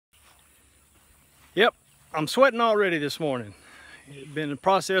Yep, I'm sweating already this morning. Been in the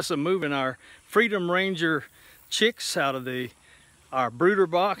process of moving our Freedom Ranger chicks out of our brooder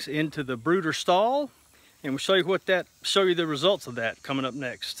box into the brooder stall, and we'll show you the results of that coming up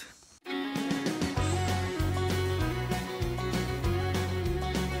next.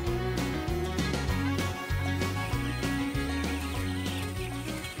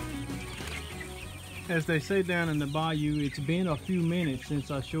 As they say down in the bayou, it's been a few minutes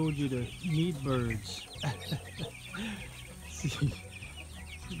since I showed you the meat birds. See,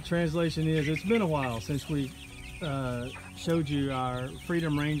 the translation is, it's been a while since we showed you our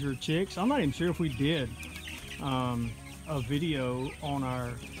Freedom Ranger chicks. I'm not even sure if we did a video on our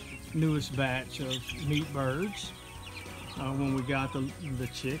newest batch of meat birds when we got the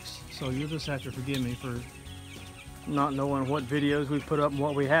chicks. So you'll just have to forgive me for not knowing what videos we put up and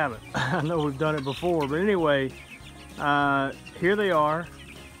what we haven't. I know we've done it before, but anyway, here they are.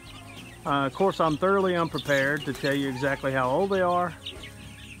 Of course, I'm thoroughly unprepared to tell you exactly how old they are,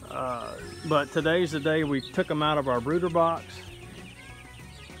 but today's the day we took them out of our brooder box,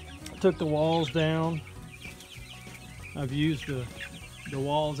 took the walls down. I've used the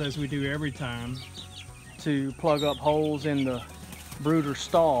walls, as we do every time, to plug up holes in the brooder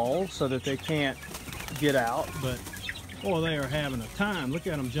stall so that they can't get out. But boy, they are having a time. Look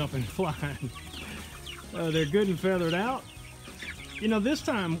at them jumping and flying. They're good and feathered out. You know, this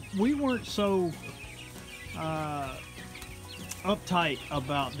time we weren't so uptight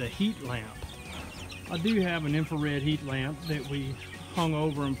about the heat lamp. I do have an infrared heat lamp that we hung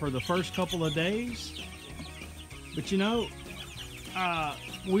over them for the first couple of days, but you know,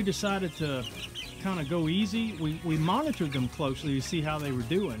 we decided to kind of go easy. We monitored them closely to see how they were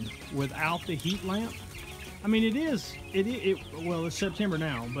doing without the heat lamp. I mean, well, it's September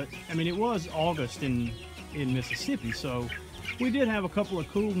now, but I mean, it was August in Mississippi, so we did have a couple of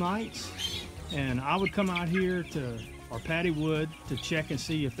cool nights, and I would come out here or Patty would, to check and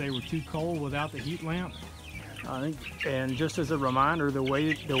see if they were too cold without the heat lamp. And just as a reminder, the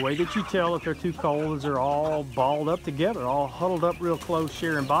way that you tell if they're too cold is they're all balled up together, all huddled up real close,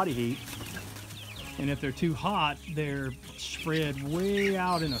 sharing body heat. And if they're too hot, they're spread way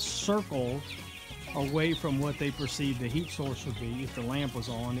out in a circle away from what they perceive the heat source would be. If the lamp was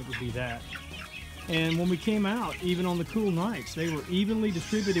on, it would be that. And when we came out, even on the cool nights, they were evenly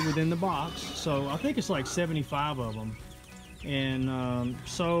distributed within the box. So I think it's like 75 of them. And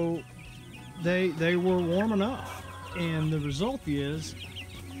so they were warm enough. And the result is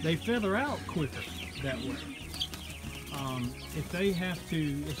they feather out quicker that way.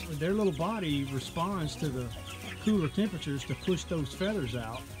 If their little body responds to the cooler temperatures to push those feathers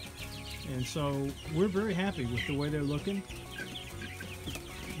out. And so we're very happy with the way they're looking.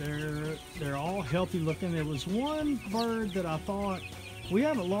 They're all healthy looking. There was one bird that I thought, we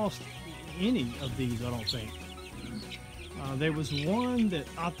haven't lost any of these, I don't think. There was one that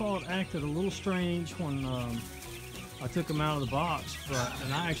I thought acted a little strange when I took him out of the box,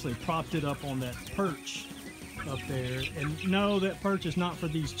 and I actually propped it up on that perch up there. And no, that perch is not for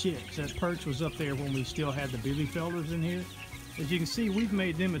these chicks. That perch was up there when we still had the billy felders in here. As you can see, we've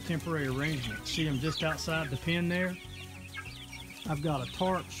made them a temporary arrangement. See them just outside the pen there? I've got a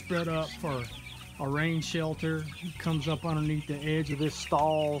tarp spread up for a rain shelter. It comes up underneath the edge of this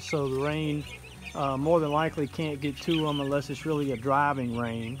stall, so the rain more than likely can't get to them unless it's really a driving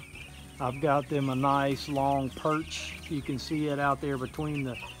rain. I've got them a nice long perch. You can see it out there between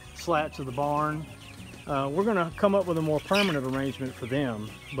the slats of the barn. We're gonna come up with a more permanent arrangement for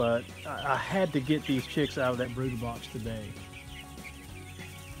them, but I had to get these chicks out of that brooder box today.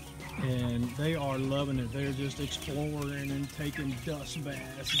 And they are loving it. They're just exploring and taking dust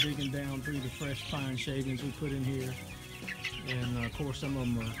baths, digging down through the fresh pine shavings we put in here. And of course, some of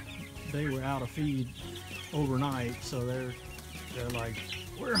them they were out of feed overnight, so they're like,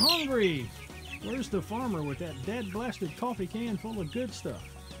 we're hungry. Where's the farmer with that dead blasted coffee can full of good stuff?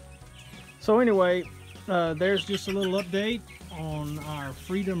 So anyway, there's just a little update on our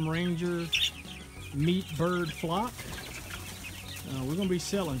Freedom Ranger meat bird flock. We're going to be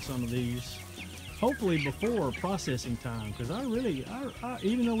selling some of these, hopefully before processing time, because I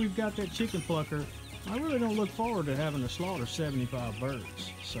even though we've got that chicken plucker, I really don't look forward to having to slaughter 75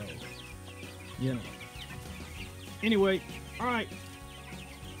 birds. So, you know. Anyway, all right.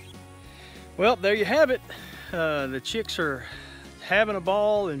 Well, there you have it. The chicks are having a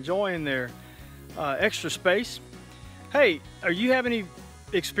ball, enjoying their extra space. Hey, are you having any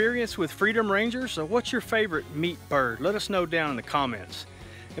experience with Freedom Rangers? So what's your favorite meat bird? Let us know down in the comments.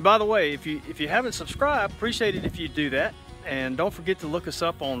 And by the way, if you haven't subscribed, appreciate it if you do that. And don't forget to look us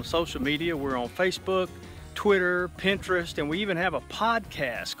up on social media. We're on Facebook, Twitter, Pinterest, and we even have a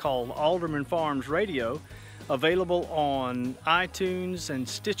podcast called Alderman Farms Radio, available on iTunes and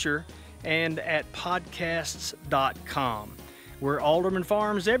Stitcher and at podcasts.com. We're Alderman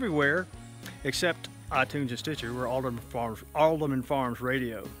Farms everywhere except iTunes and Stitcher. We're Alderman Farms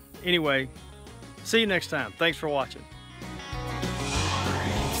Radio. Anyway, see you next time. Thanks for watching.